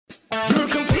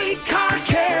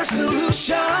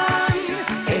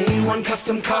A1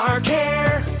 Custom Car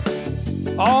Care.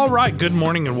 All right, good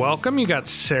morning and welcome. You got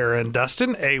Sarah and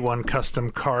Dustin, A1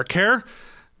 Custom Car Care.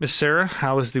 Miss Sarah,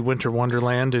 how is the winter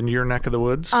wonderland in your neck of the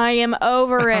woods? I am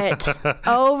over it.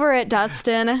 Over it,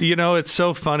 Dustin. You know, it's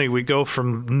so funny. We go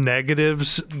from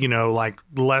negatives, like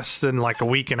less than like a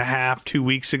week and a half, 2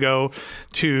 weeks ago,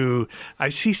 to I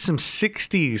see some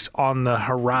 60s on the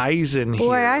horizon here.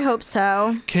 Boy, I hope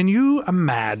so. Can you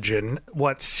imagine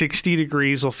what 60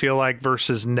 degrees will feel like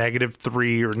versus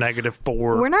 -3 or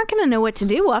 -4? We're not going to know what to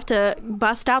do. We'll have to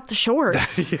bust out the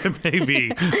shorts. Yeah,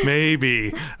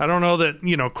 maybe. I don't know that,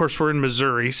 of course, we're in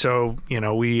Missouri, so,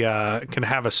 we can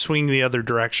have a swing the other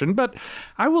direction. But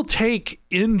I will take,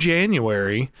 in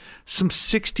January, some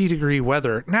 60-degree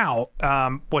weather. Now,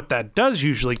 what that does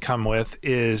usually come with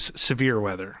is severe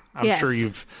weather. I'm sure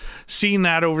you've seen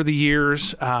that over the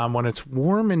years. When it's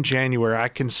warm in January, I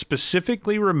can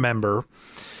specifically remember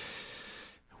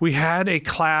we had a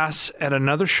class at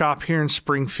another shop here in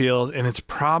Springfield, and it's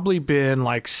probably been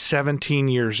like 17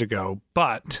 years ago,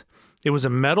 but it was a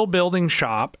metal building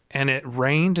shop, and it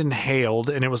rained and hailed,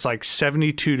 and it was like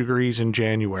 72 degrees in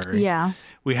January. Yeah.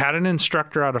 We had an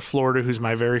instructor out of Florida who's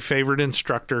my very favorite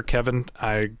instructor, Kevin.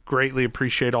 I greatly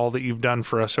appreciate all that you've done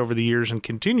for us over the years and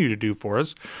continue to do for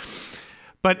us.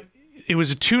 But it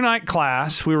was a 2-night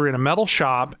class. We were in a metal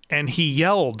shop, and he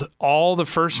yelled all the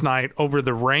first night over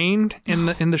the rain in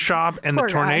the shop and the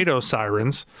tornado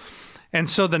sirens. And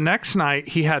so the next night,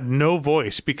 he had no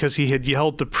voice because he had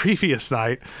yelled the previous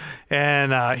night.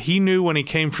 And he knew when he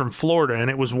came from Florida, and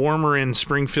it was warmer in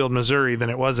Springfield, Missouri than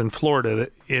it was in Florida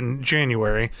in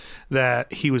January, that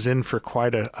he was in for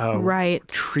quite a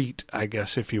treat, I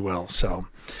guess, if you will. So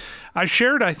I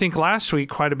shared, I think, last week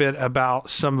quite a bit about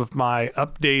some of my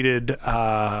updated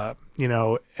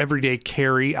everyday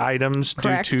carry items.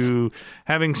 Correct. Due to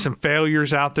having some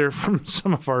failures out there from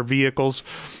some of our vehicles.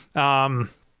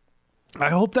 I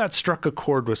hope that struck a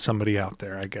chord with somebody out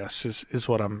there, I guess, is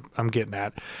what I'm getting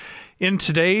at. In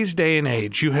today's day and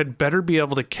age, you had better be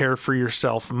able to care for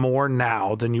yourself more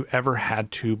now than you ever had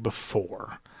to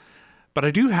before. But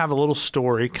I do have a little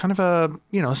story, kind of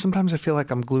sometimes I feel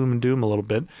like I'm gloom and doom a little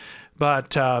bit. But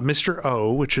Mr.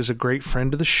 O, which is a great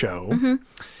friend of the show,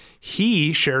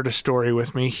 he shared a story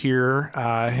with me here.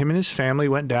 Him and his family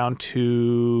went down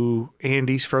to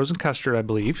Andy's Frozen Custard, I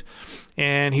believe.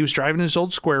 And he was driving his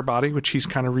old square body, which he's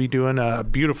kind of redoing, a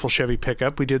beautiful Chevy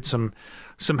pickup. We did some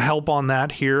help on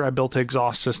that here. I built an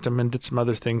exhaust system and did some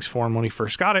other things for him when he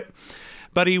first got it.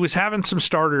 But he was having some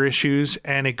starter issues,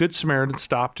 and a Good Samaritan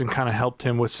stopped and kind of helped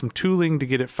him with some tooling to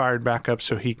get it fired back up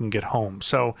so he can get home.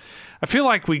 So I feel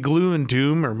like we gloom and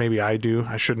doom, or maybe I do.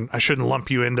 I shouldn't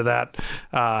lump you into that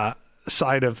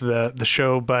side of the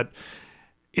show, but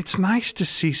it's nice to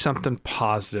see something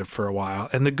positive for a while.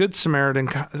 And the Good Samaritan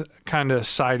kind of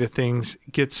side of things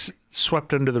gets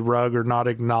swept under the rug or not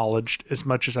acknowledged as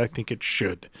much as I think it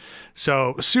should.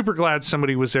 So super glad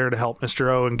somebody was there to help Mr.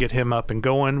 O and get him up and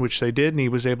going, which they did, and he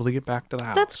was able to get back to the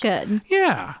house. That's good.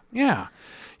 Yeah.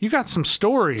 You got some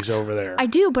stories over there. I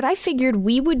do, but I figured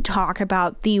we would talk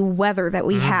about the weather that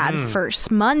we had first.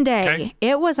 Monday, Okay.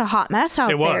 It was a hot mess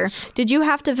out there. Did you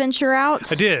have to venture out?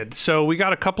 I did. So we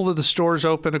got a couple of the stores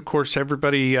open. Of course,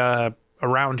 everybody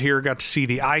around here got to see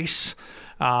the ice.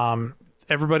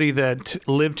 Everybody that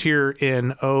lived here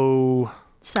in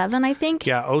 7, I think.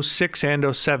 Yeah, 06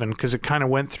 and 07, because it kind of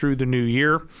went through the new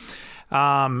year.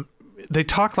 They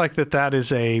talk like that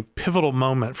is a pivotal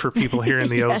moment for people here in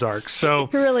the Yes, Ozarks. So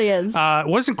it really is. It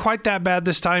wasn't quite that bad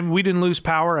this time. We didn't lose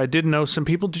power. I did know some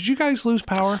people. Did you guys lose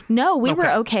power? No, we were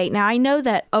okay. Now, I know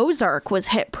that Ozark was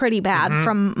hit pretty bad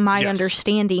from my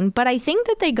understanding, but I think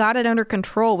that they got it under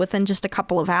control within just a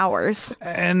couple of hours.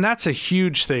 And that's a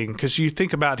huge thing, because you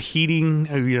think about heating,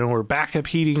 or backup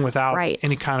heating without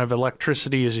any kind of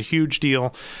electricity is a huge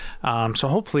deal. So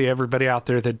hopefully everybody out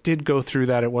there that did go through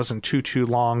that, it wasn't too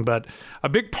long. But a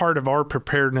big part of our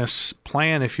preparedness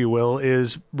plan, if you will,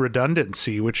 is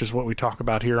redundancy, which is what we talk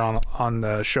about here on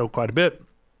the show quite a bit.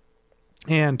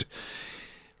 And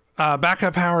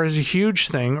backup power is a huge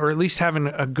thing, or at least having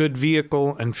a good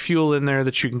vehicle and fuel in there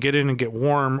that you can get in and get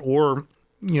warm, or,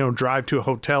 drive to a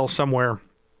hotel somewhere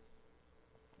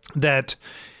that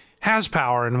has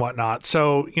power and whatnot.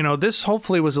 So, this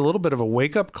hopefully was a little bit of a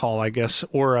wake-up call, I guess,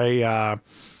 or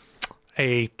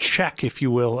a check, if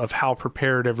you will, of how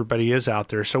prepared everybody is out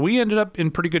there. So we ended up in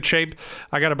pretty good shape.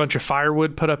 I got a bunch of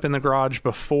firewood put up in the garage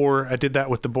before. I did that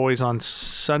with the boys on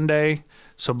Sunday,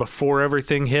 so before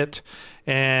everything hit.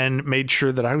 and made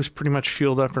sure that I was pretty much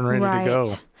fueled up and ready to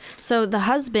go. So the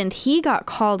husband, he got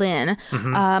called in,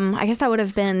 I guess that would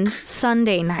have been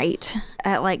Sunday night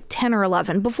at like 10 or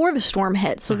 11 before the storm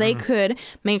hit. So they could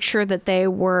make sure that they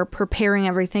were preparing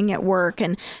everything at work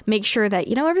and make sure that,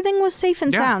 everything was safe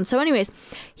and sound. So anyways,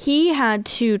 he had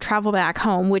to travel back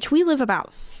home, which we live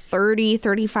about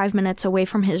 35 minutes away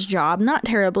from his job. Not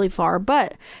terribly far,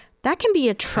 but that can be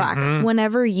a trek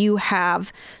whenever you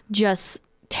have just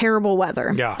terrible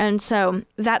weather. Yeah. And so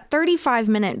that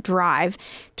 35-minute drive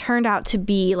turned out to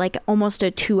be like almost a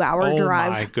 2-hour drive.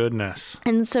 Oh my goodness.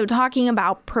 And so talking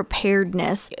about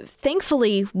preparedness,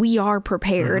 thankfully we are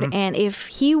prepared. And if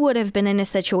he would have been in a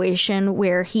situation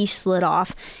where he slid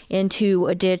off into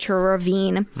a ditch or a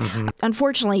ravine,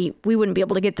 unfortunately we wouldn't be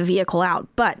able to get the vehicle out.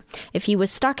 But if he was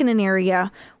stuck in an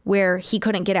area where he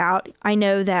couldn't get out, I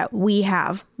know that we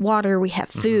have water, we have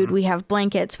food, we have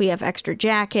blankets, we have extra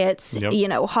jackets,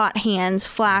 hot hands,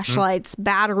 flashlights,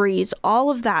 batteries, all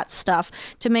of that stuff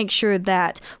to make sure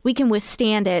that we can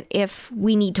withstand it if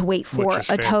we need to wait for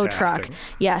a tow truck.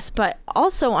 Yes, but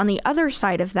also on the other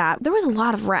side of that, there was a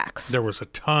lot of wrecks. There was a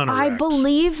ton of I wrecks.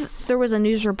 believe there was a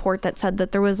news report that said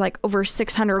that there was like over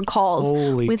 600 calls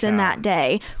within that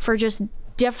day for just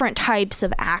different types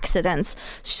of accidents.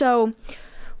 So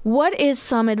what is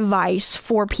some advice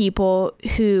for people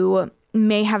who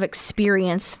may have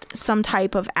experienced some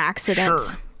type of accident?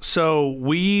 Sure. So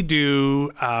we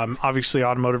do, obviously,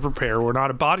 automotive repair. We're not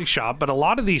a body shop, but a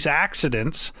lot of these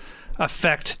accidents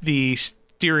affect the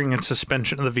steering and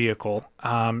suspension of the vehicle.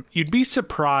 You'd be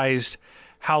surprised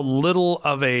how little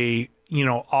of a,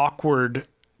 awkward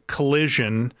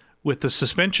collision with the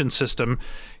suspension system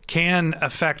can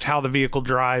affect how the vehicle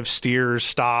drives, steers,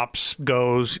 stops,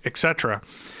 goes, etc.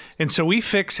 And so we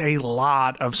fix a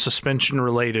lot of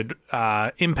suspension-related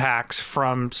impacts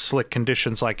from slick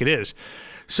conditions like it is.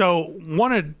 So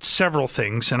one of several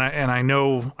things, and I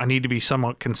know I need to be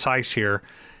somewhat concise here.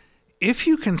 If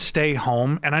you can stay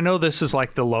home, and I know this is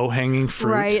like the low-hanging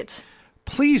fruit,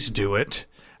 please do it.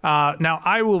 Now,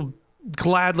 I will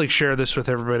gladly share this with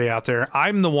everybody out there.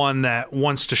 I'm the one that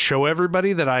wants to show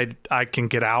everybody that I can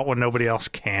get out when nobody else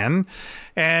can.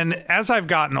 And as I've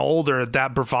gotten older,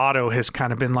 that bravado has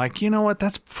kind of been like, you know what,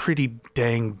 that's pretty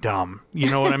dang dumb. You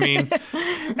know what I mean?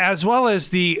 As well as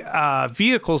the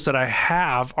vehicles that I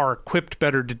have are equipped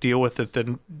better to deal with it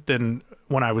than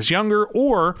when I was younger.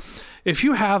 Or if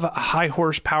you have a high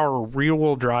horsepower rear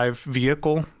wheel drive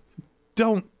vehicle,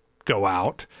 don't go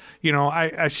out.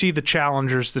 I see the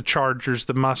Challengers, the Chargers,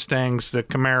 the Mustangs, the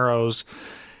Camaros.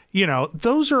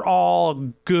 Those are all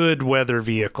good weather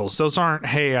vehicles. Those aren't,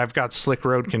 hey, I've got slick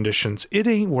road conditions. It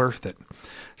ain't worth it.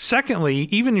 Secondly,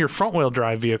 even your front-wheel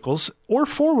drive vehicles or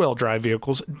four-wheel drive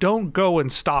vehicles don't go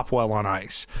and stop well on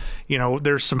ice.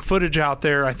 There's some footage out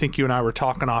there. I think you and I were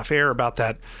talking off air about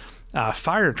that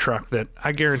fire truck that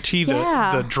I guarantee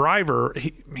the driver,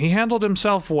 he handled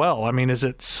himself well. I mean, as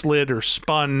it slid or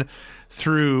spun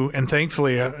through, and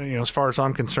thankfully, as far as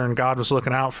I'm concerned, God was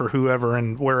looking out for whoever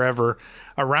and wherever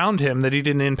around him, that he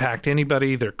didn't impact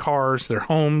anybody, their cars, their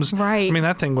homes. Right. I mean,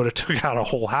 that thing would have took out a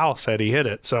whole house had he hit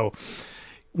it. So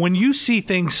when you see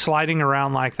things sliding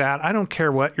around like that, I don't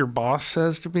care what your boss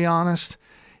says, to be honest.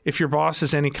 If your boss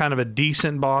is any kind of a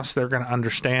decent boss, they're going to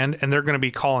understand, and they're going to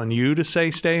be calling you to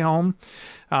say stay home.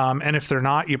 And if they're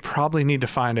not, you probably need to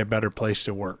find a better place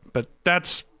to work. But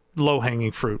that's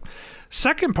low-hanging fruit.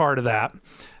 Second part of that,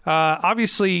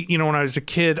 obviously, when I was a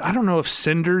kid, I don't know if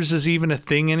cinders is even a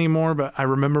thing anymore, but I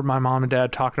remember my mom and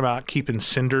dad talking about keeping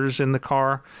cinders in the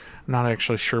car. I'm not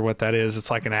actually sure what that is.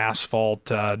 It's like an asphalt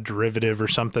derivative or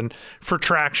something for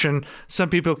traction. Some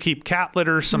people keep cat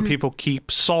litter. Some people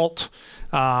keep salt.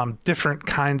 Different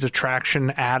kinds of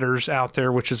traction adders out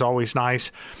there, which is always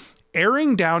nice.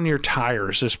 Airing down your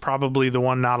tires is probably the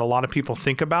one not a lot of people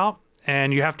think about.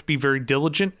 And you have to be very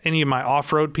diligent. Any of my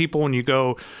off-road people, when you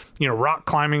go, rock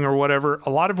climbing or whatever, a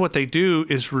lot of what they do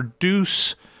is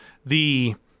reduce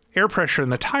the air pressure in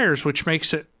the tires, which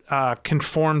makes it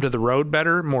conform to the road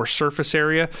better, more surface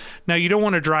area. Now, you don't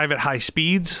want to drive at high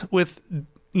speeds with,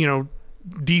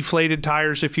 deflated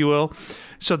tires, if you will.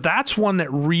 So that's one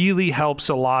that really helps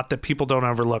a lot that people don't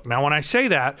overlook. Now, when I say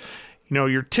that,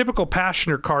 your typical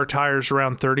passenger car tires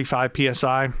around 35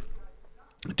 PSI.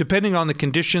 Depending on the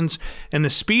conditions and the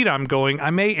speed I'm going, I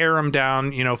may air them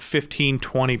down, 15,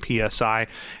 20 PSI,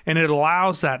 and it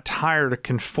allows that tire to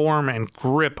conform and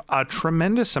grip a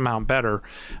tremendous amount better.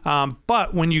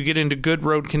 But when you get into good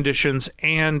road conditions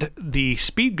and the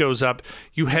speed goes up,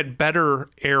 you had better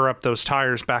air up those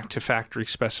tires back to factory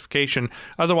specification.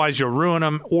 Otherwise, you'll ruin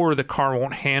them or the car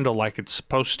won't handle like it's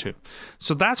supposed to.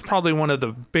 So that's probably one of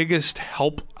the biggest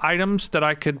help items that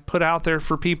I could put out there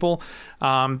for people.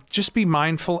 Just be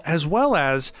mindful, as well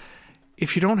as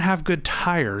if you don't have good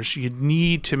tires, you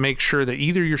need to make sure that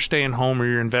either you're staying home or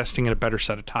you're investing in a better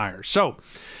set of tires. So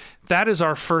that is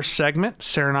our first segment.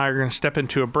 Sarah and I are going to step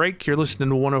into a break. You're listening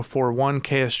to 104.1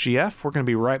 KSGF. We're going to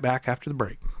be right back after the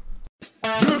break.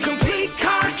 Your complete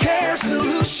car care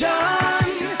solution.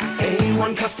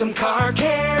 A1 Custom Car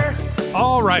Care.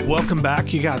 All right, welcome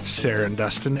back. You got Sarah and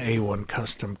Dustin, A1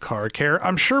 Custom Car Care.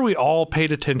 I'm sure we all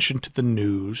paid attention to the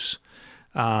news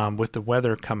with the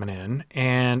weather coming in,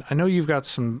 and I know you've got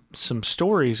some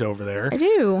stories over there. I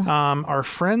do. Our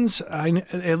friends,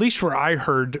 at least where I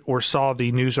heard or saw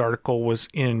the news article, was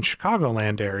in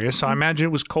Chicagoland area, so I imagine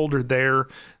it was colder there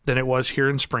than it was here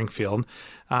in Springfield.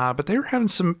 But they were having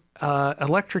some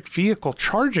electric vehicle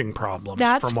charging problems.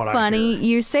 That's from what funny I hear.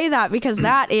 you say that, because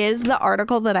that is the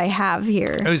article that I have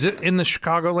here. Oh, is it in the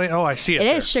Chicagoland? Oh, I see it.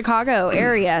 It is Chicago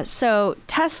area. So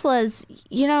Tesla's,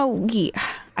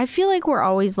 I feel like we're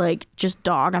always like just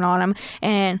dogging on them.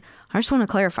 And I just want to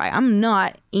clarify, I'm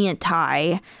not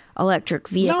anti-electric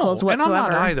vehicles whatsoever. And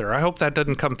I'm not either. I hope that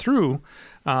doesn't come through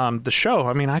the show.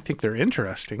 I mean, I think they're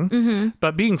interesting,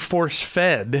 but being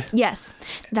force-fed. Yes,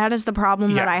 that is the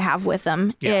problem that I have with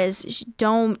them, is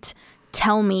don't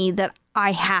tell me that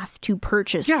I have to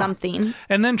purchase something.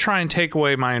 And then try and take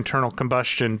away my internal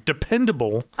combustion.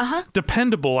 Dependable,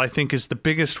 I think, is the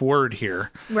biggest word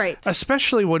here. Right.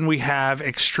 Especially when we have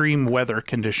extreme weather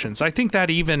conditions. I think that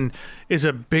even is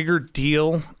a bigger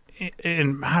deal.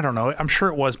 And I don't know, I'm sure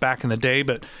it was back in the day,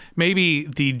 but maybe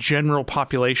the general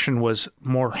population was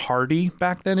more hardy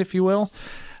back then, if you will.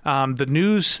 The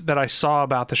news that I saw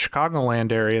about the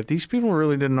Chicagoland area, these people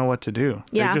really didn't know what to do.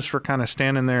 Yeah. They just were kind of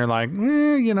standing there like,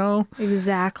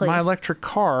 Exactly. my electric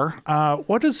car.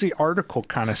 What does the article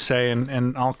kind of say?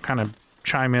 And I'll kind of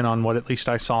chime in on what at least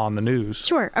I saw on the news.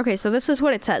 Sure. Okay, so this is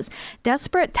what it says.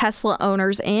 Desperate Tesla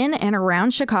owners in and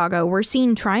around Chicago were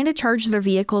seen trying to charge their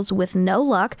vehicles with no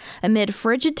luck amid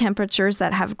frigid temperatures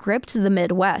that have gripped the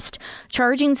Midwest.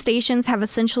 Charging stations have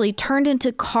essentially turned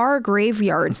into car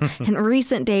graveyards in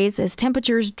recent days as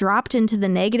temperatures dropped into the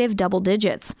negative double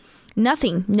digits.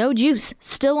 Nothing, no juice,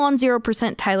 still on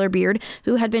 0%. Tyler Beard,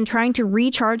 who had been trying to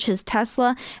recharge his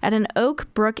Tesla at an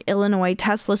Oak Brook, Illinois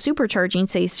Tesla supercharging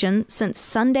station since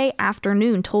Sunday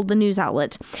afternoon, told the news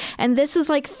outlet. And this is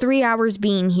like 3 hours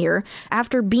being here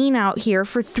after being out here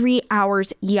for 3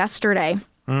 hours yesterday.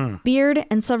 Beard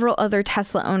and several other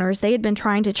Tesla owners, they had been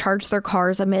trying to charge their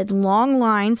cars amid long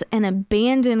lines and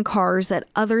abandoned cars at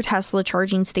other Tesla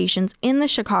charging stations in the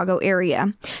Chicago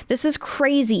area. This is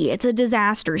crazy. It's a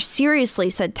disaster. Seriously,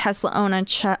 said Tesla owner,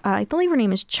 I believe her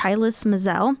name is Chilis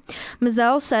Mazel.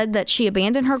 Mazel said that she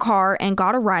abandoned her car and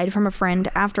got a ride from a friend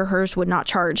after hers would not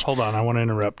charge. Hold on, I want to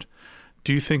interrupt.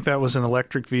 Do you think that was an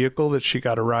electric vehicle that she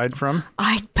got a ride from?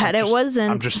 I bet it wasn't.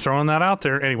 I'm just throwing that out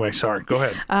there. Anyway, sorry. Go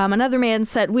ahead. Another man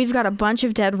said, "We've got a bunch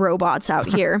of dead robots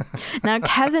out here." Now,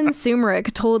 Kevin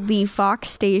Sumerick told the Fox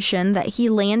station that he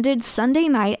landed Sunday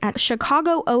night at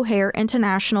Chicago O'Hare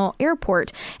International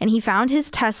Airport, and he found his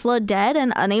Tesla dead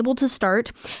and unable to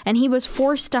start, and he was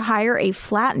forced to hire a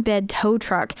flatbed tow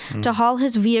truck to haul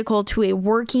his vehicle to a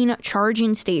working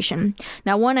charging station.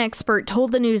 Now, one expert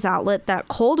told the news outlet that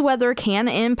cold weather can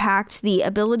impact the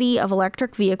ability of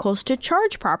electric vehicles to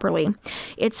charge properly.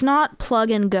 It's not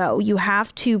plug and go. You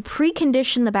have to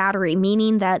precondition the battery,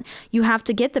 meaning that you have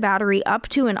to get the battery up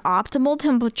to an optimal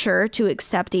temperature to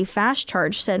accept a fast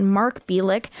charge, said Mark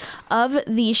Bielek of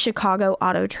the Chicago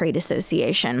Auto Trade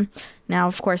Association. Now,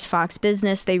 of course, Fox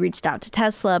Business, they reached out to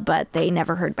Tesla, but they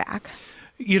never heard back.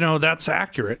 That's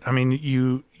accurate. I mean,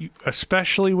 you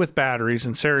especially with batteries,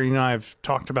 and Sarah, you and I have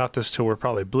talked about this till we're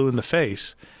probably blue in the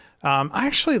face. I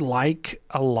actually like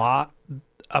a lot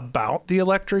about the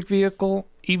electric vehicle.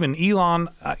 Even Elon,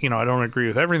 I don't agree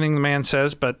with everything the man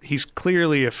says, but he's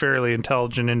clearly a fairly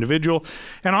intelligent individual.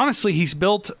 And honestly, he's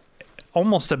built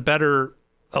almost a better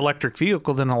electric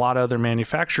vehicle than a lot of other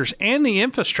manufacturers. And the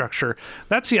infrastructure,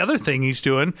 that's the other thing he's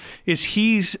doing, is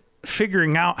he's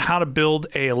figuring out how to build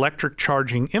a electric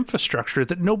charging infrastructure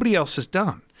that nobody else has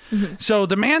done. Mm-hmm. So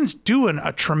the man's doing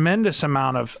a tremendous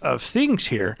amount of things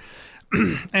here.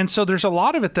 And so there's a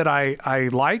lot of it that I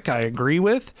agree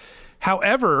with.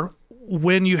 However,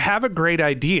 when you have a great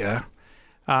idea,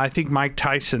 I think Mike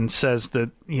Tyson says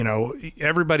that,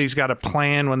 everybody's got a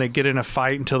plan when they get in a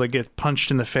fight until they get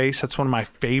punched in the face. That's one of my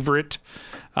favorite.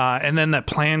 And then that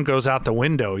plan goes out the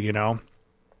window,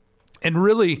 And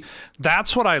really,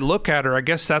 that's what I look at, or I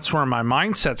guess that's where my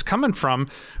mindset's coming from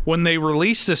when they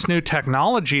release this new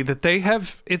technology that they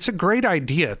have. It's a great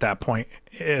idea at that point,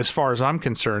 as far as I'm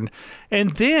concerned. And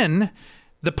then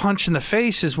the punch in the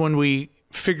face is when we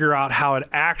figure out how it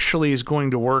actually is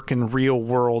going to work in real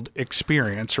world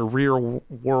experience or real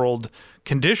world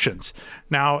conditions.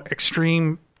 Now,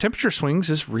 extreme temperature swings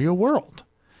is real world.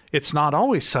 It's not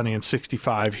always sunny and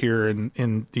 65 here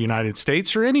in the United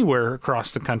States or anywhere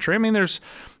across the country. I mean, there's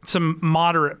some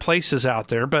moderate places out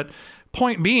there, but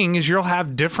point being is you'll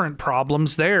have different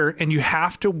problems there, and you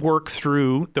have to work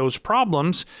through those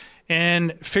problems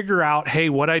and figure out, hey,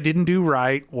 what I didn't do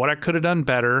right, what I could have done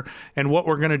better, and what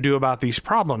we're going to do about these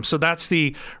problems. So that's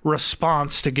the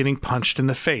response to getting punched in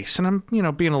the face. And I'm,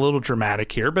 being a little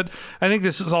dramatic here, but I think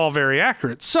this is all very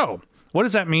accurate. So what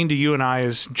does that mean to you and I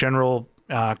as general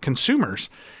consumers?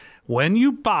 When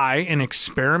you buy an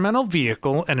experimental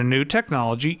vehicle and a new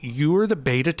technology, you are the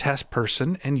beta test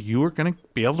person, and you are going to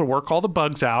be able to work all the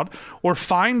bugs out or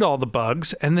find all the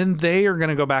bugs, and then they are going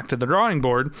to go back to the drawing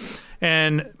board,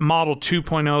 and model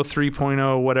 2.0,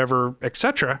 3.0, whatever,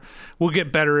 etc., will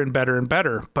get better and better and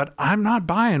better. But I'm not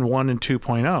buying 1 and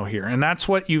 2.0 here, and that's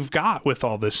what you've got with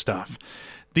all this stuff.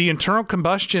 The internal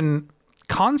combustion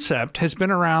concept has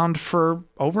been around for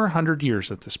over 100 years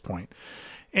at this point.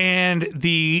 And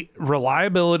the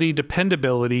reliability,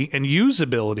 dependability, and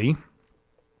usability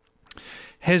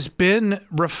has been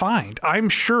refined. I'm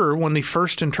sure when the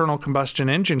first internal combustion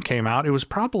engine came out, it was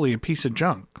probably a piece of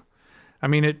junk. I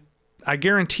mean, I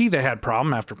guarantee they had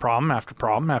problem after problem after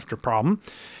problem after problem.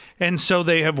 And so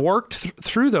they have worked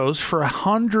through those for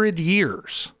 100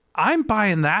 years. I'm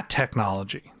buying that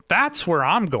technology. That's where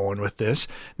I'm going with this.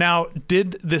 Now,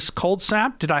 did this cold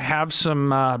snap, did I have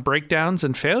some breakdowns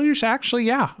and failures? Actually,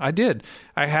 yeah, I did.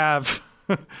 I have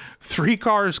 3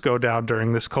 cars go down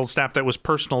during this cold snap that was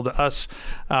personal to us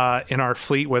in our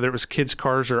fleet, whether it was kids'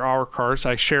 cars or our cars.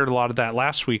 I shared a lot of that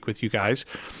last week with you guys.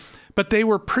 But they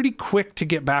were pretty quick to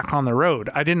get back on the road.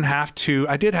 I did have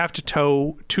to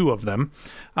tow 2 of them,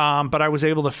 but I was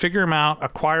able to figure them out,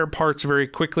 acquire parts very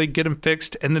quickly, get them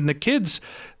fixed. And then the kids,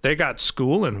 they got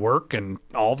school and work and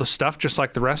all the stuff just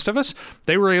like the rest of us.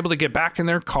 They were able to get back in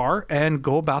their car and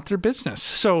go about their business.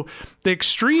 So the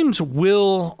extremes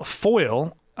will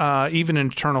foil even an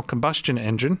internal combustion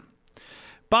engine.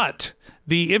 But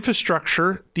the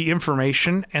infrastructure, the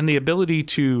information, and the ability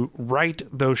to right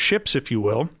those ships, if you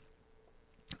will,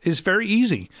 is very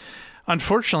easy.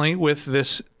 Unfortunately, with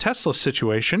this Tesla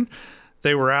situation,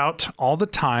 they were out all the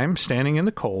time standing in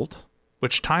the cold,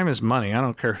 which time is money. I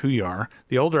don't care who you are.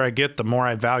 The older I get, the more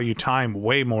I value time,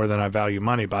 way more than I value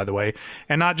money, by the way.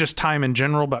 And not just time in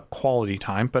general, but quality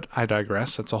time. But I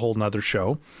digress. That's a whole nother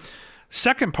show.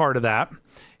 Second part of that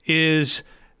is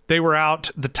they were out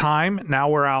the time. Now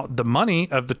we're out the money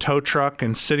of the tow truck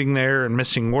and sitting there and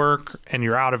missing work, and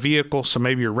you're out of vehicle. So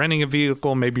maybe you're renting a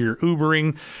vehicle, maybe you're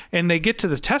Ubering, and they get to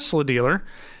the Tesla dealer.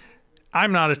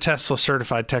 I'm not a Tesla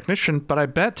certified technician, but I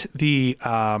bet the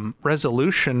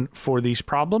resolution for these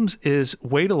problems is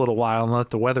wait a little while and let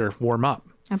the weather warm up.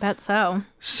 I bet so.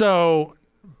 So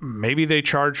maybe they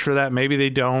charge for that. Maybe they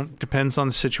don't. Depends on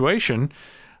the situation.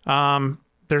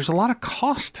 There's a lot of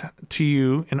cost to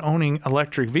you in owning an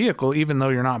electric vehicle, even though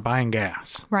you're not buying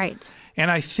gas. Right. And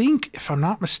I think, if I'm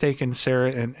not mistaken,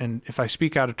 Sarah, and if I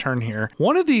speak out of turn here,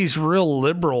 one of these real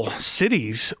liberal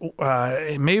cities,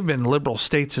 it may have been liberal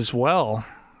states as well.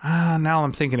 Now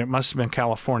I'm thinking it must have been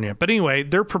California. But anyway,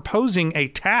 they're proposing a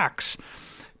tax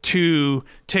to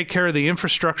take care of the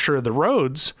infrastructure of the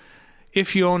roads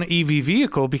if you own an EV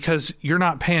vehicle, because you're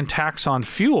not paying tax on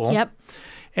fuel. Yep.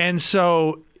 And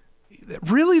so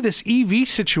really this EV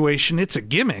situation, it's a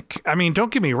gimmick. I mean,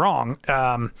 don't get me wrong.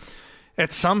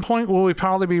 At some point, will we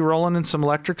probably be rolling in some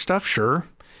electric stuff? Sure.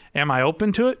 Am I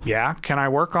open to it? Yeah. Can I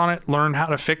work on it, learn how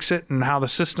to fix it and how the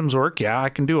systems work? Yeah, I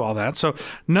can do all that. So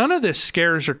none of this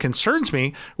scares or concerns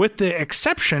me, with the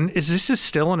exception is this is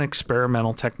still an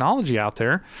experimental technology out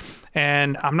there.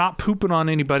 And I'm not pooping on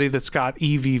anybody that's got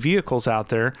EV vehicles out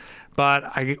there, but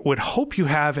I would hope you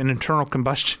have an internal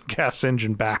combustion gas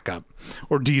engine backup,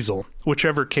 or diesel,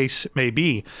 whichever case it may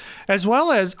be. As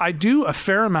well as I do a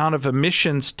fair amount of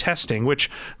emissions testing,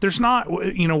 which there's not,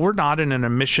 we're not in an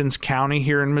emissions county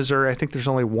here in Missouri. I think there's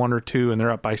only 1 or 2, and they're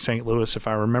up by St. Louis, if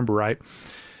I remember right.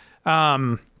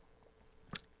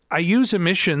 I use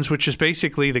emissions, which is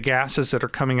basically the gases that are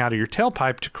coming out of your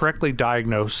tailpipe, to correctly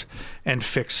diagnose and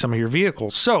fix some of your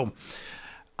vehicles. So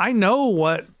I know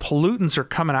what pollutants are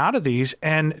coming out of these.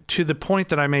 And to the point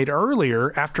that I made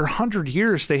earlier, after 100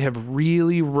 years, they have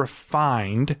really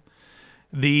refined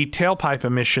the tailpipe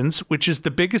emissions, which is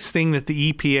the biggest thing that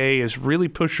the EPA is really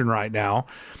pushing right now.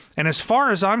 And as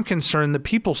far as I'm concerned, the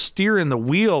people steering the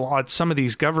wheel on some of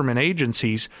these government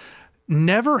agencies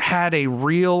never had a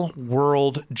real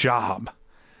world job.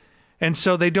 And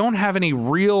so they don't have any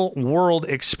real world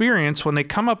experience when they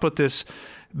come up with this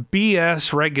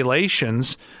BS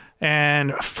regulations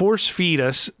and force feed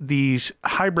us these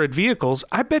hybrid vehicles.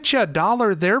 I bet you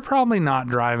 $1 they're probably not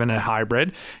driving a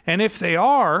hybrid. And if they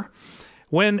are,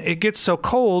 when it gets so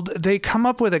cold, they come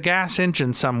up with a gas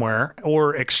engine somewhere,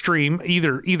 or extreme,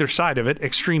 either side of it.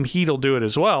 Extreme heat will do it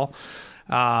as well.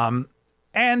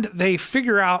 And they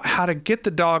figure out how to get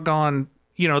the doggone,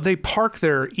 they park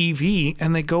their EV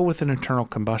and they go with an internal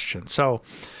combustion. So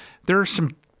there are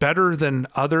some better than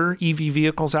other EV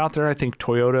vehicles out there. I think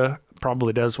Toyota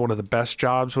probably does one of the best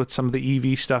jobs with some of the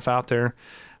EV stuff out there.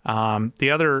 The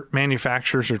other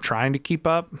manufacturers are trying to keep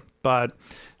up, but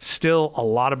still a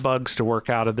lot of bugs to work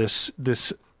out of this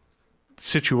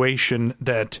situation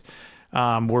that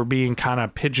we're being kind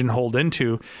of pigeonholed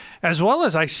into, as well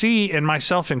as I see, and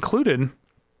myself included,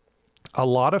 a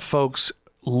lot of folks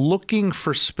looking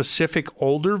for specific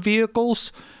older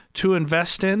vehicles to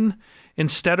invest in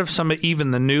instead of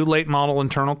even the new late model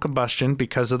internal combustion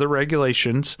because of the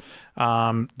regulations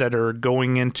that are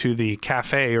going into the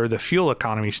CAFE or the fuel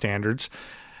economy standards.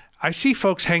 I see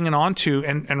folks hanging on to,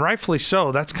 and rightfully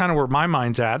so, that's kind of where my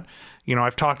mind's at.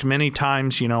 I've talked many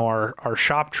times, our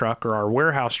shop truck or our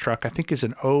warehouse truck, I think is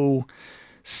an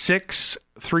 06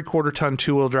 3/4 ton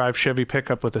 2-wheel drive Chevy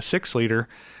pickup with a 6-liter,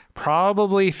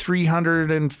 probably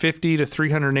 350 to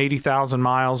 380,000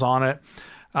 miles on it.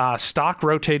 Stock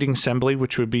rotating assembly,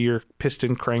 which would be your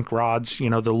piston crank rods,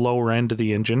 the lower end of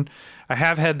the engine. I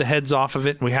have had the heads off of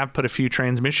it, and we have put a few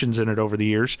transmissions in it over the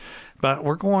years, but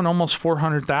we're going almost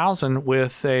 400,000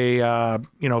 with a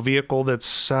vehicle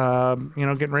that's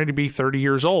getting ready to be 30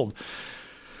 years old.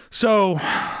 So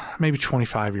maybe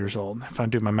 25 years old, if I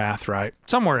do my math right,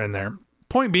 somewhere in there.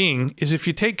 Point being is if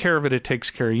you take care of it, it takes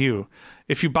care of you.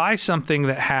 If you buy something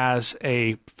that has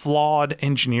a flawed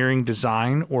engineering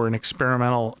design or an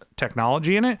experimental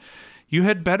technology in it, you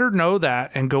had better know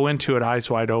that and go into it eyes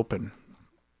wide open.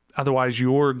 Otherwise,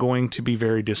 you're going to be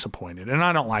very disappointed. And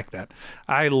I don't like that.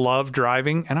 I love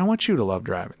driving, and I want you to love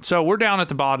driving. So we're down at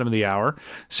the bottom of the hour.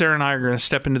 Sarah and I are going to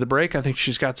step into the break. I think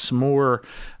she's got some more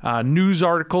news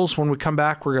articles. When we come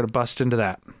back, we're going to bust into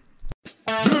that.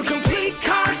 Your complete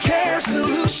car care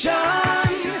solution.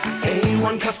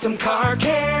 A1 Custom Car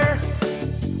Care.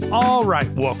 All right,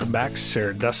 welcome back,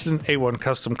 Sarah Dustin, A1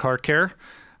 Custom Car Care.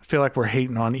 I feel like we're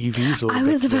hating on EVs a little bit. I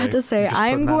was about to say,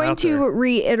 I'm going to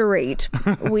reiterate,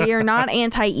 we are not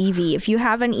anti-EV. If you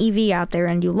have an EV out there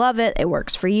and you love it, it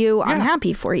works for you, yeah. I'm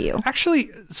happy for you. Actually,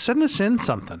 send us in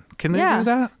something. Can they do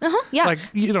that? Uh-huh. Yeah. Like,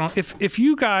 if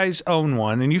you guys own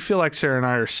one and you feel like Sarah and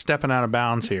I are stepping out of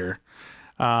bounds here,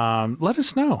 let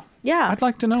us know. Yeah. I'd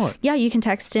like to know it. Yeah, you can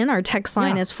text in. Our text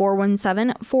line is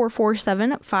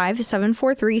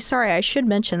 417-447-5743. Sorry, I should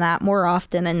mention that more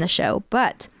often in the show.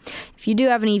 But if you do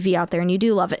have an EV out there and you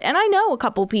do love it, and I know a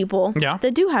couple people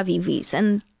that do have EVs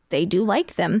and they do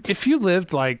like them. If you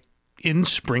lived like in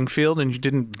Springfield and you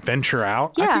didn't venture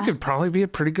out, I think it'd probably be a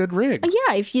pretty good rig.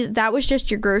 Yeah, if that was just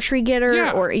your grocery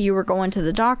getter or you were going to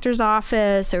the doctor's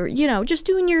office or, just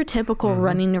doing your typical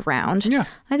running around,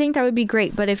 I think that would be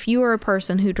great. But if you are a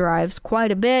person who drives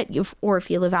quite a bit or if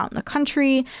you live out in the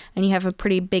country and you have a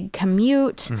pretty big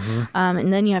commute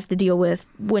and then you have to deal with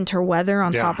winter weather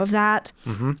on top of that,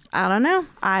 I don't know.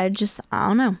 I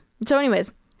don't know. So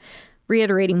anyways,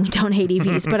 reiterating, we don't hate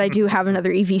EVs, but I do have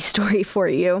another EV story for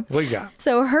you. What you got?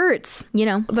 So Hertz,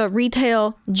 the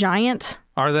retail giant.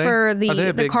 Are they? For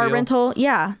the car deal? Rental.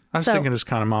 Yeah. I was thinking it was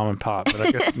kind of mom and pop, but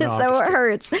I guess no. So it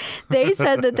hurts. They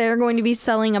said that they're going to be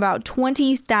selling about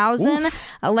 20,000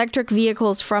 electric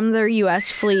vehicles from their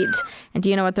U.S. fleet. And do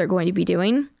you know what they're going to be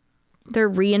doing?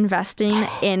 They're reinvesting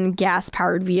in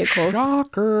gas-powered vehicles.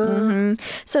 Shocker.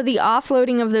 So the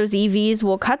offloading of those EVs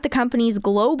will cut the company's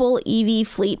global EV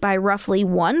fleet by roughly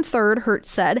 1/3, Hertz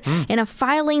said, in a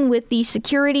filing with the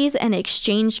Securities and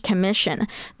Exchange Commission.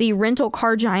 The rental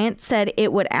car giant said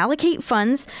it would allocate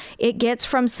funds it gets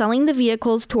from selling the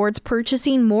vehicles towards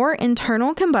purchasing more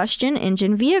internal combustion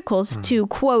engine vehicles to,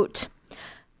 quote,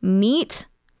 meet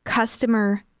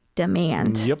customer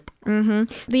demand. Yep.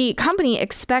 The company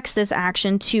expects this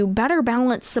action to better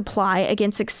balance supply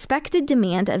against expected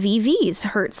demand of EVs,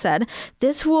 Hertz said.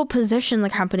 This will position the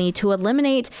company to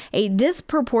eliminate a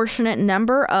disproportionate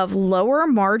number of lower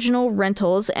marginal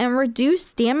rentals and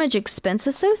reduce damage expense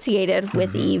associated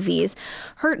with EVs.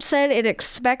 Hertz said it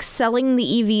expects selling the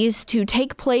EVs to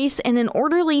take place in an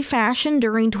orderly fashion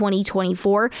during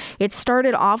 2024. It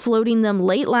started offloading them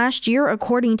late last year,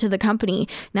 according to the company.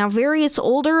 Now, various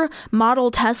older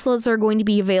model Teslas are going to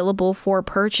be available for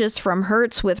purchase from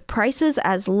Hertz with prices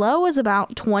as low as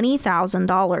about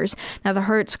 $20,000. Now, the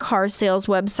Hertz car sales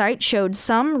website showed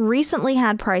some recently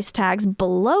had price tags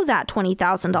below that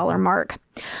 $20,000 mark.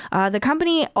 The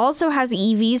company also has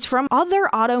EVs from other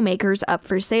automakers up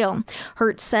for sale.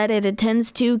 Hertz said it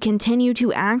intends to continue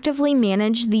to actively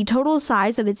manage the total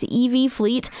size of its EV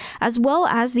fleet, as well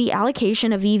as the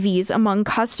allocation of EVs among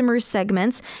customer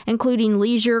segments, including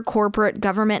leisure, corporate,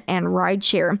 government, and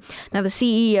rideshare. Now, the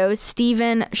CEO,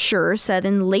 Stephen Scher, said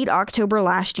in late October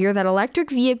last year that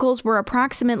electric vehicles were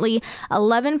approximately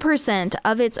 11%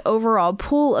 of its overall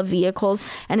pool of vehicles,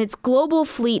 and its global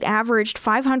fleet averaged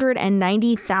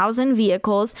 590,000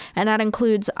 vehicles, and that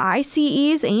includes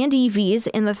ICEs and EVs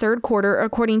in the third quarter,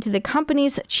 according to the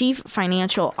company's chief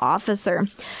financial officer.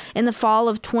 In the fall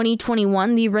of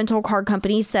 2021, the rental car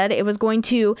company said it was going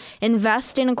to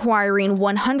invest in acquiring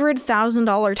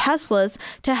 $100,000 Teslas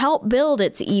to help build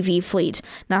its EV fleet.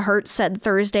 Now, Hertz said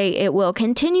Thursday it will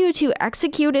continue to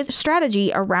execute its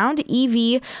strategy around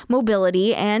EV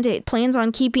mobility, and it plans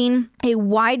on keeping a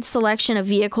wide selection of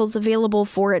vehicles available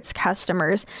for its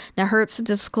customers. Now, Hertz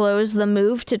disclosed the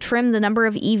move to trim the number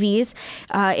of EVs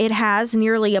it has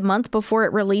nearly a month before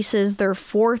it releases their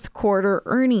fourth quarter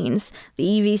earnings.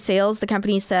 The EV sales, the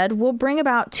company said, will bring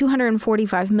about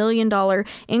 $245 million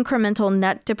incremental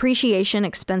net depreciation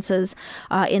expenses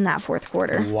in that fourth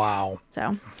quarter. Wow.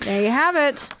 So there you have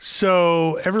it.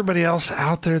 So everybody else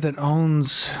out there that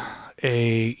owns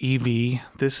a EV,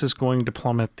 this is going to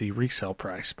plummet the resale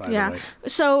price, by the way.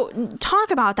 So talk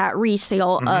about that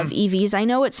resale of EVs. I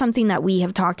know it's something that we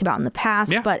have talked about in the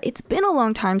past, but it's been a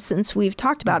long time since we've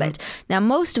talked about it. Now,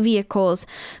 most vehicles,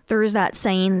 there's that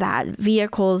saying that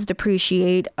vehicles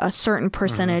depreciate a certain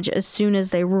percentage as soon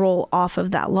as they roll off of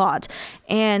that lot.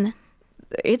 And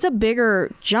it's a bigger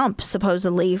jump,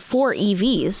 supposedly, for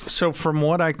EVs. So from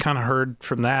what I kind of heard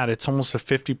from that, it's almost a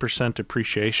 50%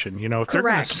 depreciation. You know, if they're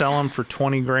going to sell them for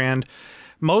 20 grand,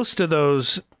 most of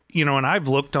those, you know, and I've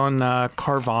looked on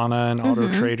Carvana and Auto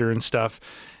Trader and stuff,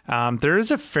 there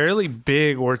is a fairly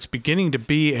big, or it's beginning to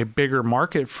be a bigger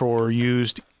market for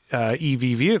used EV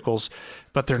vehicles,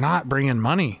 but they're not bringing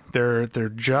money. They're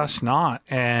just not,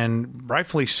 and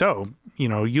rightfully so. You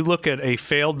know, you look at a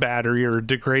failed battery or a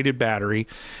degraded battery,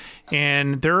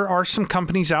 and there are some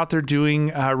companies out there doing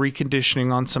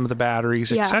reconditioning on some of the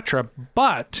batteries, etc.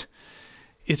 But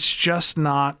it's just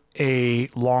not a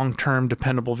long-term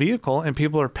dependable vehicle, and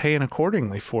people are paying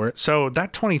accordingly for it. So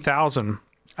that $20,000,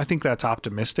 I think that's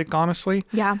optimistic, honestly.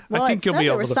 Yeah, well, I think you'll be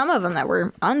able there were some of them that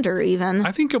were under even.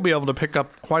 I think you'll be able to pick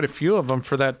up quite a few of them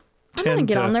for that. I'm going to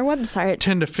get on their website.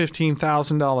 $10,000 to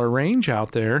 $15,000 range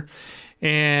out there.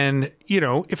 And, you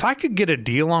know, if I could get a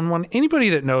deal on one, anybody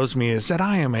that knows me is that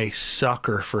I am a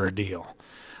sucker for a deal.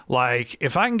 Like,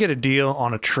 if I can get a deal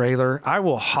on a trailer, I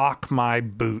will hawk my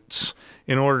boots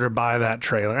in order to buy that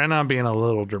trailer. And I'm being a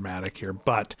little dramatic here.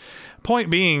 But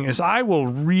point being is I will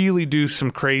really do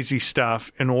some crazy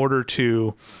stuff in order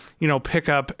to, you know, pick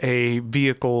up a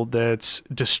vehicle that's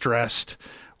distressed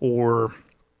or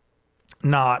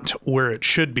not where it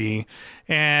should be,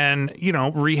 and, you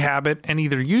know, rehab it and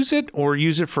either use it or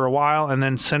use it for a while and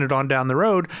then send it on down the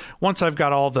road once I've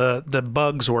got all the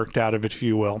bugs worked out of it, if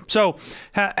you will. So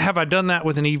have I done that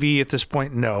with an EV at this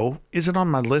point? No. Is it on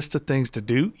my list of things to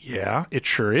do? Yeah, it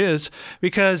sure is,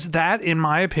 because that, in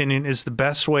my opinion, is the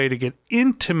best way to get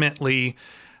intimately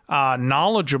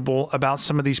knowledgeable about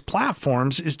some of these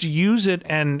platforms, is to use it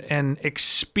and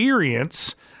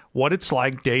experience what it's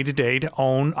like day to day to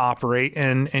own, operate,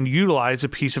 and utilize a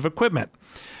piece of equipment.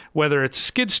 Whether it's a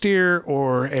skid steer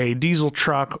or a diesel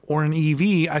truck or an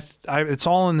EV, it's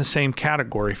all in the same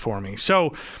category for me.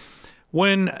 So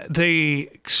when they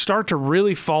start to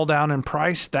really fall down in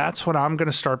price, that's when I'm going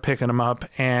to start picking them up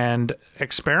and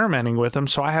experimenting with them,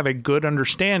 so I have a good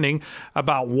understanding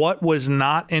about what was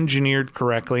not engineered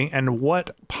correctly and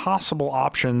what possible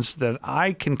options that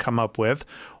I can come up with,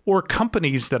 or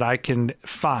companies that I can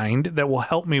find that will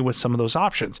help me with some of those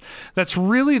options. That's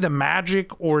really the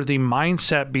magic or the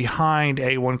mindset behind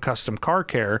A1 Custom Car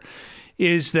Care,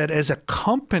 is that as a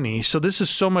company, so this is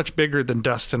so much bigger than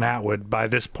Dustin Atwood by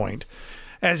this point,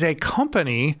 as a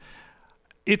company,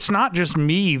 it's not just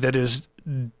me that is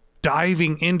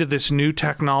diving into this new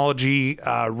technology,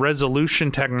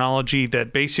 resolution technology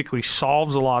that basically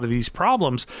solves a lot of these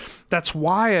problems. That's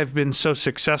why I've been so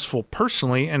successful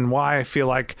personally, and why I feel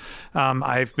like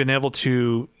I've been able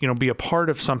to, be a part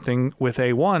of something with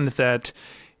A1 that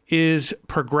is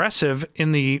progressive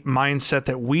in the mindset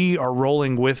that we are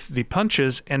rolling with the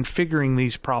punches and figuring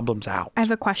these problems out. I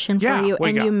have a question for you,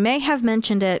 and you may have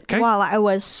mentioned it while I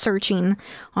was searching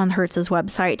on Hertz's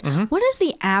website. What is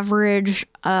the average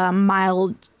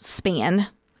mile span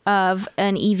of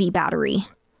an EV battery?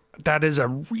 That is a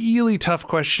really tough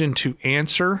question to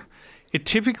answer. It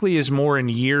typically is more in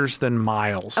years than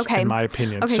miles, in my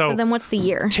opinion. Okay, so then what's the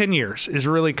year? 10 years is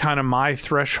really kind of my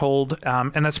threshold,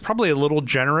 and that's probably a little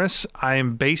generous. I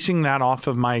am basing that off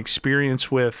of my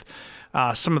experience with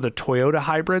some of the Toyota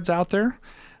hybrids out there,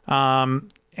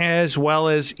 as well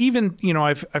as even,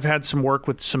 I've had some work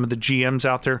with some of the GMs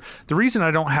out there. The reason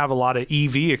I don't have a lot of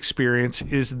EV experience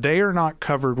is they are not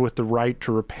covered with the Right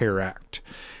to Repair Act.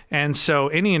 And so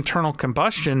any internal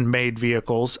combustion made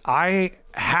vehicles, I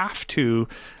have to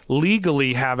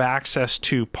legally have access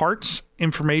to parts,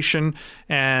 information,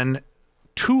 and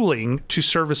tooling to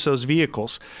service those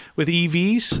vehicles. With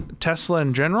EVs, Tesla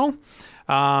in general,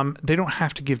 they don't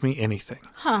have to give me anything.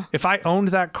 If I owned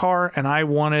that car and I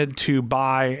wanted to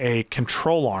buy a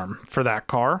control arm for that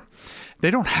car,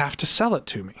 they don't have to sell it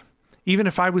to me. Even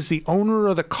if I was the owner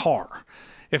of the car,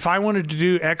 if I wanted to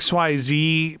do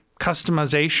XYZ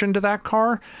customization to that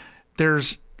car,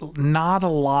 there's not a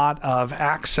lot of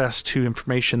access to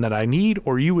information that I need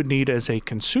or you would need as a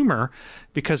consumer,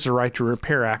 because the Right to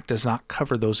Repair Act does not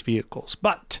cover those vehicles.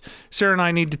 But Sarah and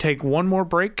I need to take one more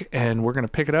break, and we're going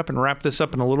to pick it up and wrap this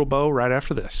up in a little bow right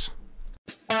after this.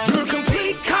 Your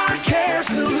complete car care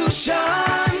solution.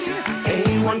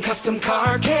 A1 Custom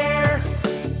Car Care.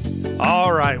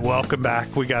 All right, welcome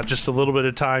back. We got just a little bit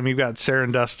of time. You've got Sarah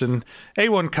and Dustin.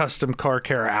 A1 Custom Car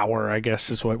Care Hour, I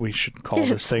guess, is what we should call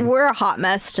this thing. We're a hot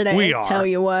mess today. We are. Tell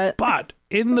you what. But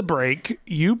in the break,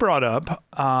 you brought up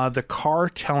the car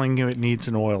telling you it needs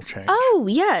an oil change. Oh,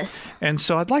 yes. And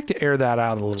so I'd like to air that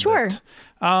out a little bit.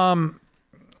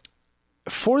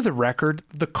 For the record,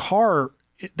 the car,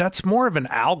 that's more of an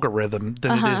algorithm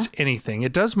than it is anything.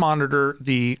 It does monitor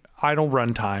the idle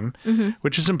runtime,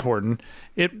 which is important.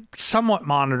 It somewhat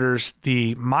monitors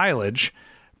the mileage,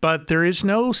 but there is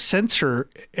no sensor.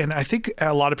 And I think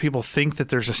a lot of people think that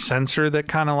there's a sensor that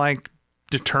kind of like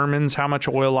determines how much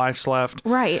oil life's left.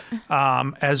 Right.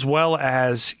 As well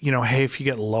as, hey, if you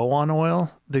get low on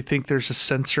oil, they think there's a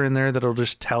sensor in there that'll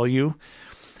just tell you.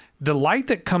 The light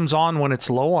that comes on when it's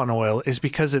low on oil is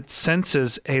because it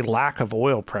senses a lack of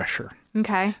oil pressure.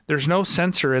 Okay. There's no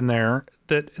sensor in there.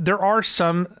 There are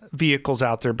some vehicles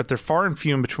out there, but they're far and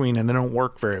few in between, and they don't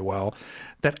work very well,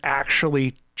 that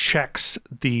actually checks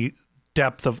the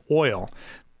depth of oil.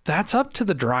 That's up to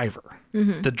the driver.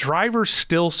 The driver's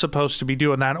still supposed to be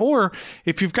doing that. Or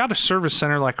if you've got a service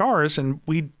center like ours, and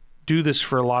we do this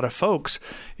for a lot of folks,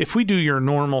 if we do your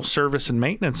normal service and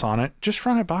maintenance on it, just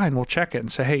run it by and we'll check it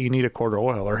and say, hey, you need a quart of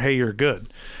oil, or hey, you're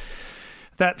good.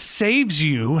 That saves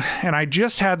you. And I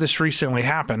just had this recently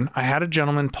happen. I had a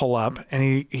gentleman pull up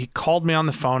and he called me on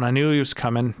the phone. I knew he was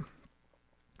coming,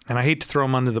 and I hate to throw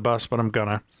him under the bus, but I'm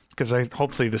gonna, because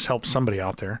hopefully this helps somebody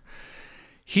out there.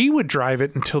 He would drive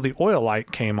it until the oil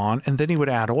light came on, and then he would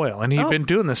add oil. And he'd been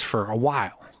doing this for a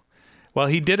while. Well,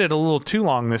 he did it a little too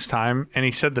long this time, and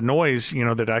he said the noise,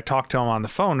 that I talked to him on the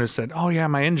phone is that, oh yeah,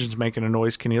 my engine's making a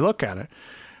noise. Can you look at it?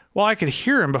 Well, I could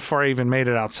hear him before I even made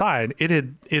it outside. It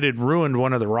had ruined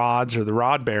one of the rods, or the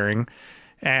rod bearing,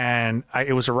 and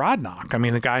it was a rod knock. I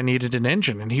mean, the guy needed an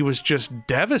engine, and he was just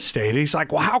devastated. He's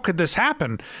like, well, how could this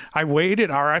happen? I waited,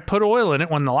 or I put oil in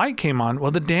it when the light came on.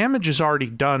 Well, the damage is already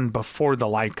done before the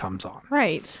light comes on.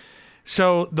 Right.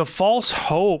 So the false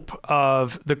hope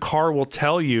of the car will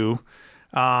tell you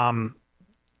that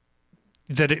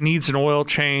it needs an oil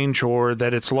change or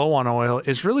that it's low on oil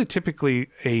is really typically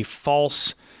a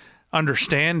false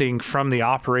understanding from the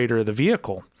operator of the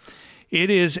vehicle. It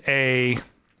is a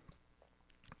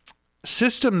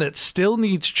system that still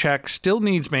needs checked, still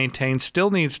needs maintained, still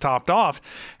needs topped off.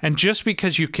 And just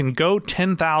because you can go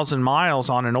 10,000 miles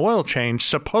on an oil change,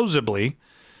 supposedly,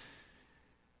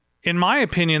 in my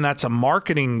opinion, that's a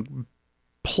marketing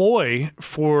ploy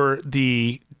for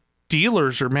the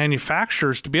dealers or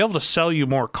manufacturers to be able to sell you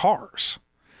more cars.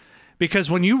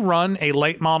 Because when you run a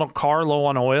late model car low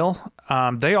on oil,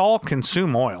 they all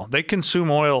consume oil. They consume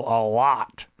oil a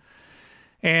lot.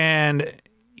 And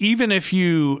even if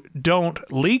you don't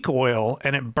leak oil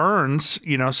and it burns,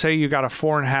 say you got a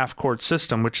 4.5 quart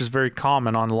system, which is very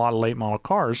common on a lot of late model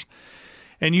cars,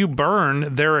 and you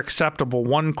burn their acceptable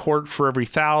 1 quart for every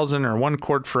 1,000 or 1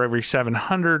 quart for every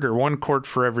 700 or 1 quart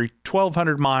for every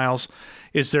 1,200 miles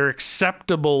is their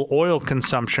acceptable oil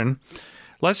consumption.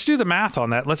 Let's do the math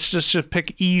on that. Let's just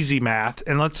pick easy math.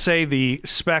 And let's say the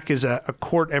spec is a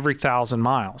quart every 1,000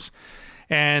 miles.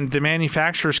 And the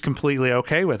manufacturer's completely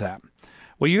okay with that.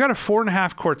 Well, you got a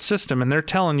 4.5 quart system, and they're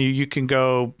telling you can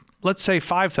go, let's say,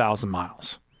 5,000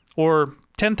 miles or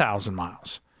 10,000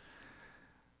 miles.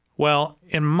 Well,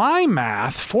 in my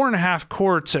math, 4.5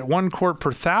 quarts at 1 quart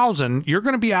per 1,000, you're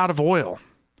going to be out of oil.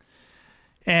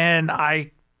 And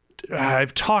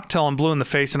I've talked till I'm blue in the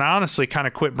face, and I honestly kind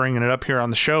of quit bringing it up here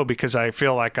on the show because I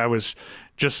feel like I was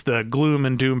just the gloom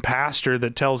and doom pastor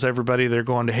that tells everybody they're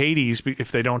going to Hades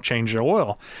if they don't change their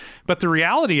oil. But the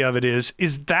reality of it is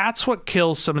that's what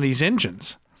kills some of these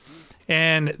engines.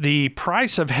 And the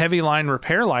price of heavy line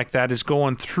repair like that is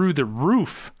going through the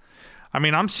roof. I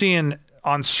mean, I'm seeing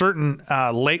on certain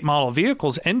late model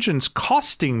vehicles, engines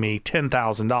costing me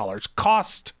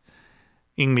 $10,000.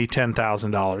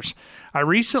 I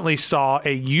recently saw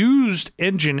a used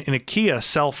engine in a Kia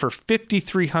sell for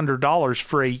 $5,300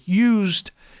 for a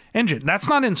used engine. That's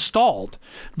not installed.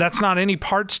 That's not any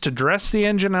parts to dress the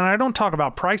engine. And I don't talk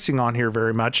about pricing on here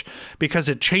very much because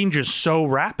it changes so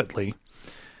rapidly.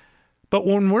 But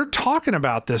when we're talking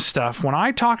about this stuff, when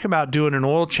I talk about doing an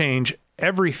oil change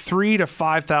every 3,000 to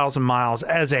 5,000 miles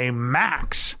as a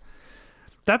max,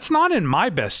 that's not in my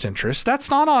best interest. That's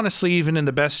not honestly even in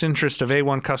the best interest of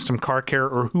A1 Custom Car Care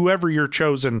or whoever your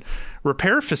chosen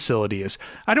repair facility is.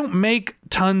 I don't make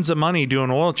tons of money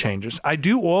doing oil changes. I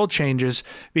do oil changes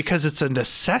because it's a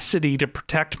necessity to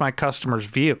protect my customers'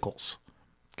 vehicles.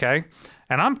 Okay?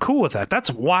 And I'm cool with that.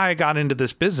 That's why I got into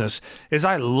this business, is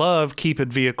I love keeping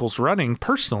vehicles running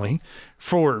personally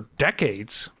for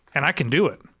decades, and I can do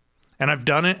it. And I've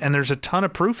done it, and there's a ton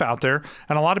of proof out there.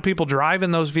 And a lot of people driving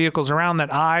those vehicles around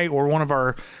that I or one of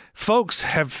our folks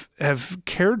have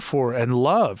cared for and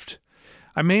loved.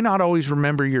 I may not always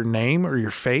remember your name or your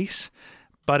face,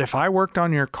 but if I worked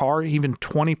on your car even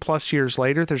 20 plus years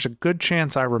later, there's a good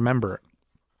chance I remember it.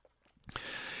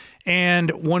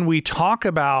 And when we talk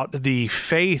about the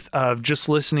faith of just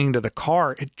listening to the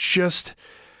car,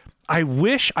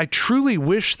 I truly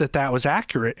wish that was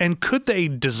accurate. And could they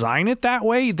design it that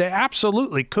way? They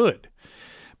absolutely could.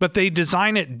 But they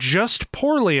design it just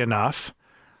poorly enough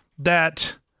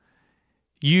that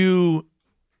you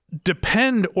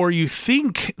depend or you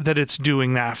think that it's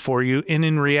doing that for you. And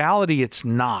in reality, it's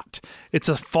not. It's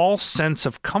a false sense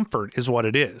of comfort is what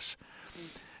it is.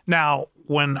 Now,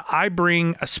 when I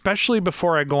bring, especially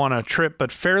before I go on a trip,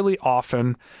 but fairly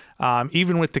often,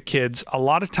 even with the kids, a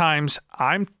lot of times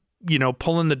I'm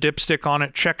pulling the dipstick on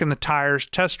it, checking the tires,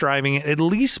 test driving it at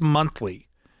least monthly.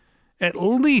 And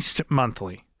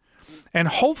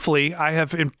hopefully I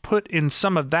have put in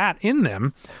some of that in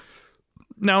them.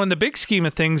 Now, in the big scheme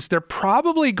of things, they're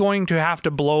probably going to have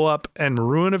to blow up and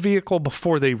ruin a vehicle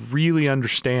before they really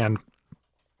understand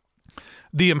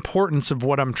the importance of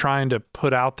what I'm trying to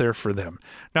put out there for them.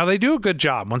 Now, they do a good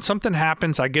job. When something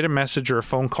happens, I get a message or a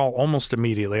phone call almost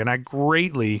immediately, and I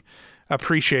greatly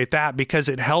appreciate that because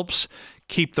it helps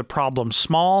keep the problem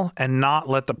small and not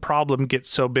let the problem get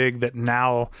so big that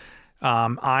now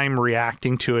I'm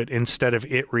reacting to it instead of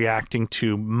it reacting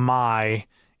to my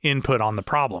input on the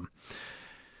problem.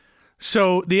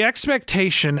 So the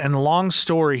expectation and the long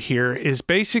story here is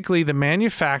basically the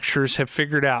manufacturers have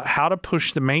figured out how to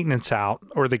push the maintenance out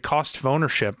or the cost of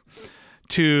ownership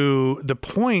to the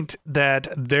point that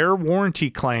their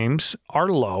warranty claims are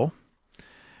low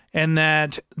and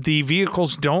that the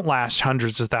vehicles don't last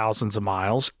hundreds of thousands of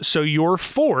miles. So you're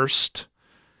forced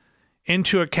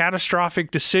into a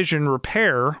catastrophic decision,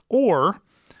 repair, or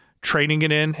trading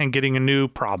it in and getting a new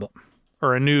problem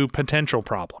or a new potential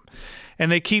problem.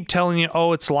 And they keep telling you,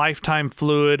 oh, it's lifetime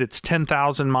fluid, it's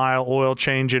 10,000 mile oil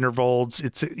change intervals,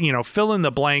 it's, fill in the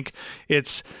blank,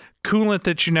 it's coolant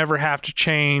that you never have to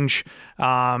change.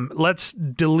 Let's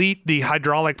delete the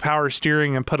hydraulic power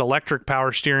steering and put electric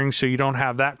power steering so you don't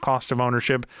have that cost of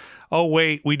ownership. Oh,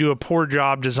 wait, we do a poor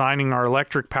job designing our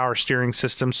electric power steering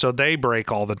system so they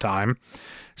break all the time.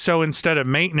 So instead of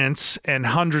maintenance and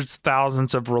hundreds of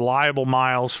thousands of reliable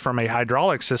miles from a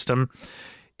hydraulic system,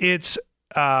 it's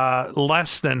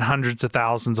less than hundreds of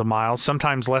thousands of miles,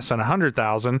 sometimes less than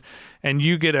 100,000, and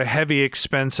you get a heavy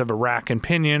expense of a rack and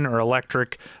pinion or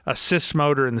electric assist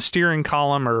motor in the steering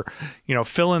column or,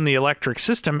 fill in the electric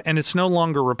system, and it's no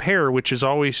longer repair,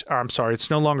 it's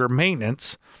no longer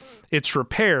maintenance, it's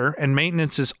repair, and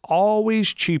maintenance is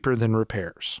always cheaper than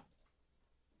repairs.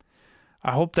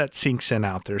 I hope that sinks in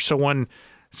out there. So when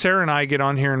Sarah and I get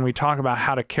on here and we talk about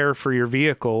how to care for your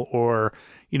vehicle or,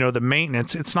 the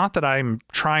maintenance. It's not that I'm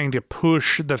trying to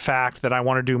push the fact that I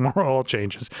want to do more oil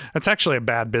changes. That's actually a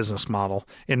bad business model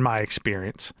in my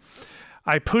experience.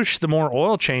 I push the more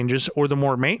oil changes or the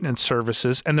more maintenance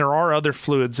services, and there are other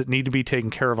fluids that need to be taken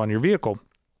care of on your vehicle.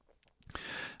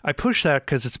 I push that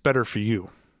because it's better for you.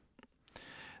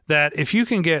 That if you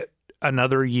can get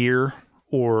another year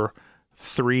or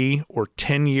 3 or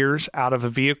 10 years out of a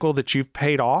vehicle that you've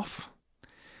paid off,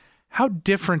 how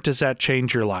different does that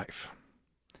change your life?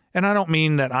 And I don't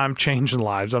mean that I'm changing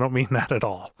lives. I don't mean that at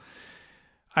all.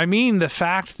 I mean the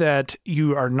fact that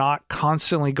you are not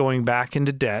constantly going back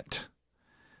into debt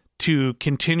to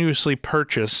continuously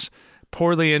purchase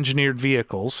poorly engineered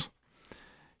vehicles.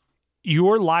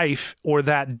 Your life or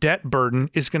that debt burden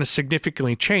is going to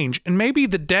significantly change. And maybe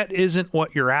the debt isn't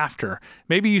what you're after.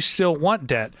 Maybe you still want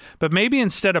debt, but maybe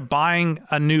instead of buying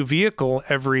a new vehicle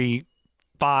every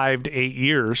 5 to 8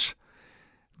 years,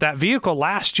 that vehicle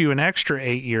lasts you an extra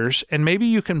 8 years, and maybe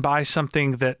you can buy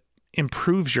something that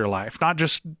improves your life, not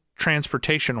just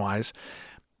transportation-wise.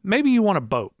 Maybe you want a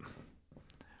boat.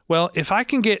 Well, if I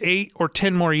can get 8 or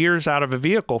 10 more years out of a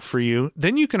vehicle for you,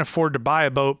 then you can afford to buy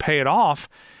a boat, pay it off,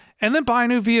 and then buy a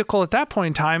new vehicle at that point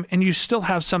in time, and you still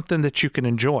have something that you can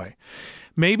enjoy.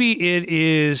 Maybe it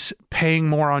is paying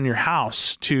more on your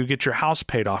house to get your house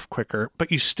paid off quicker,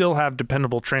 but you still have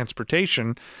dependable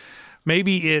transportation.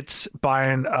 Maybe it's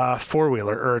buying a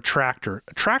four-wheeler or a tractor.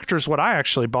 A tractor is what I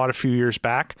actually bought a few years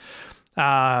back.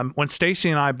 When Stacy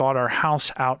and I bought our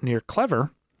house out near Clever,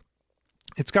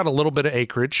 it's got a little bit of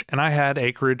acreage, and I had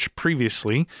acreage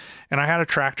previously, and I had a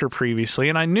tractor previously,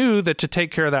 and I knew that to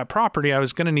take care of that property, I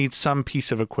was going to need some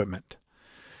piece of equipment.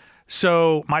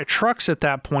 So my trucks at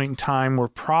that point in time were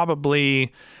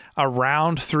probably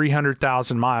around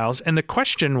 300,000 miles, and the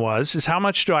question is how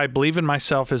much do I believe in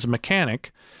myself as a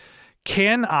mechanic?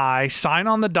 Can I sign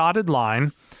on the dotted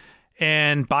line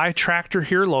and buy a tractor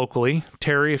here locally?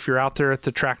 Terry, if you're out there at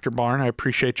the tractor barn, I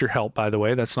appreciate your help, by the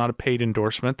way. That's not a paid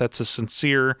endorsement. That's a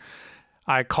sincere.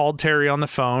 I called Terry on the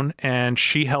phone, and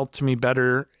she helped me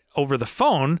better over the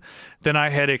phone than I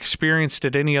had experienced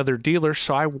at any other dealer.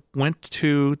 So I went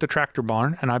to the tractor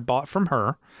barn, and I bought from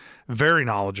her. Very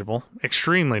knowledgeable,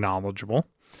 extremely knowledgeable.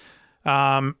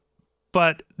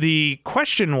 But the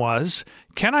question was,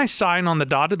 can I sign on the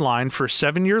dotted line for a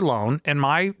 7-year loan, and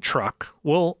my truck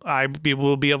will be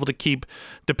able to keep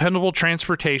dependable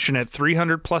transportation at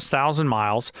 300,000+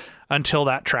 miles until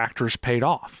that tractor's paid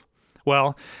off?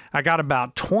 Well, I got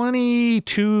about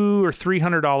 $200 or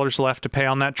 $300 left to pay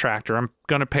on that tractor. I'm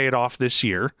going to pay it off this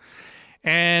year.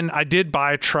 And I did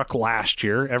buy a truck last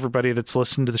year. Everybody that's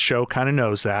listened to the show kind of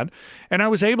knows that. And I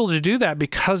was able to do that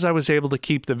because I was able to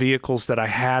keep the vehicles that I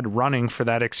had running for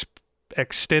that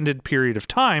extended period of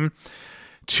time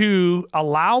to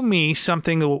allow me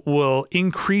something that will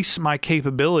increase my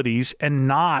capabilities and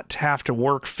not have to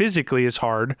work physically as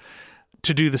hard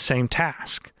to do the same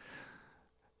task.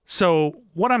 So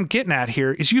what I'm getting at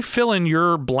here is you fill in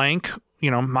your blank.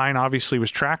 Mine obviously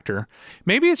was tractor.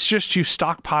 Maybe it's just you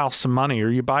stockpile some money, or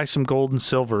you buy some gold and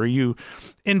silver, or you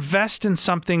invest in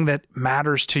something that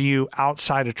matters to you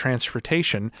outside of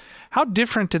transportation. How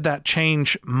different did that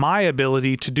change my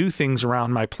ability to do things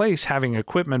around my place, having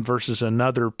equipment versus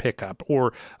another pickup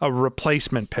or a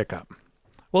replacement pickup?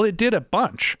 Well, it did a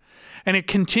bunch. And it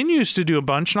continues to do a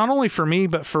bunch, not only for me,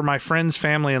 but for my friends,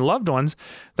 family, and loved ones,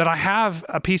 that I have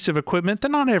a piece of equipment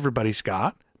that not everybody's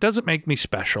got. Doesn't make me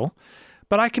special.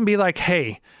 But I can be like,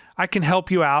 hey, I can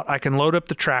help you out. I can load up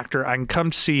the tractor. I can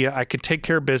come see you. I can take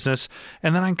care of business.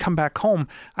 And then I can come back home.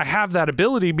 I have that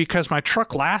ability because my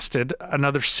truck lasted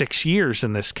another 6 years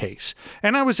in this case.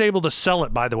 And I was able to sell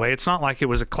it, by the way. It's not like it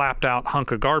was a clapped out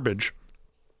hunk of garbage.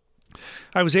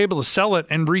 I was able to sell it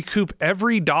and recoup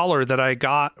every dollar that I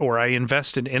got or I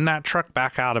invested in that truck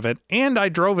back out of it. And I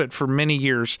drove it for many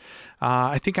years.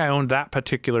 I think I owned that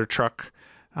particular truck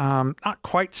not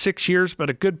quite 6 years, but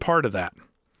a good part of that.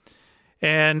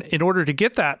 And in order to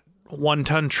get that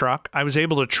 1-ton truck, I was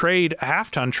able to trade a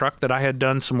 1/2-ton truck that I had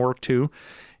done some work to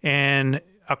and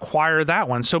acquire that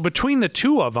one. So between the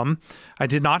two of them, I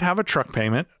did not have a truck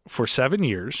payment for 7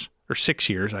 years, or 6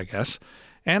 years, I guess,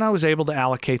 and I was able to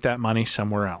allocate that money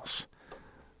somewhere else.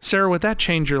 Sarah, would that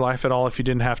change your life at all if you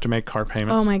didn't have to make car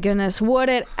payments? Oh my goodness, would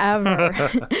it ever?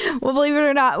 Well, believe it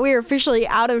or not, we are officially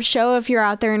out of show. If you're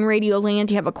out there in Radio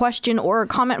Land, you have a question or a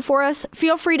comment for us,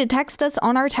 feel free to text us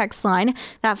on our text line.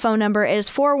 That phone number is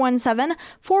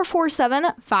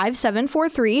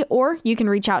 417-447-5743, or you can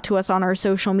reach out to us on our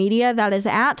social media. That is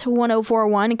at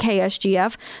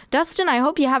 1041KSGF. Dustin, I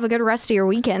hope you have a good rest of your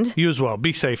weekend. You as well.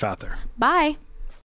 Be safe out there. Bye.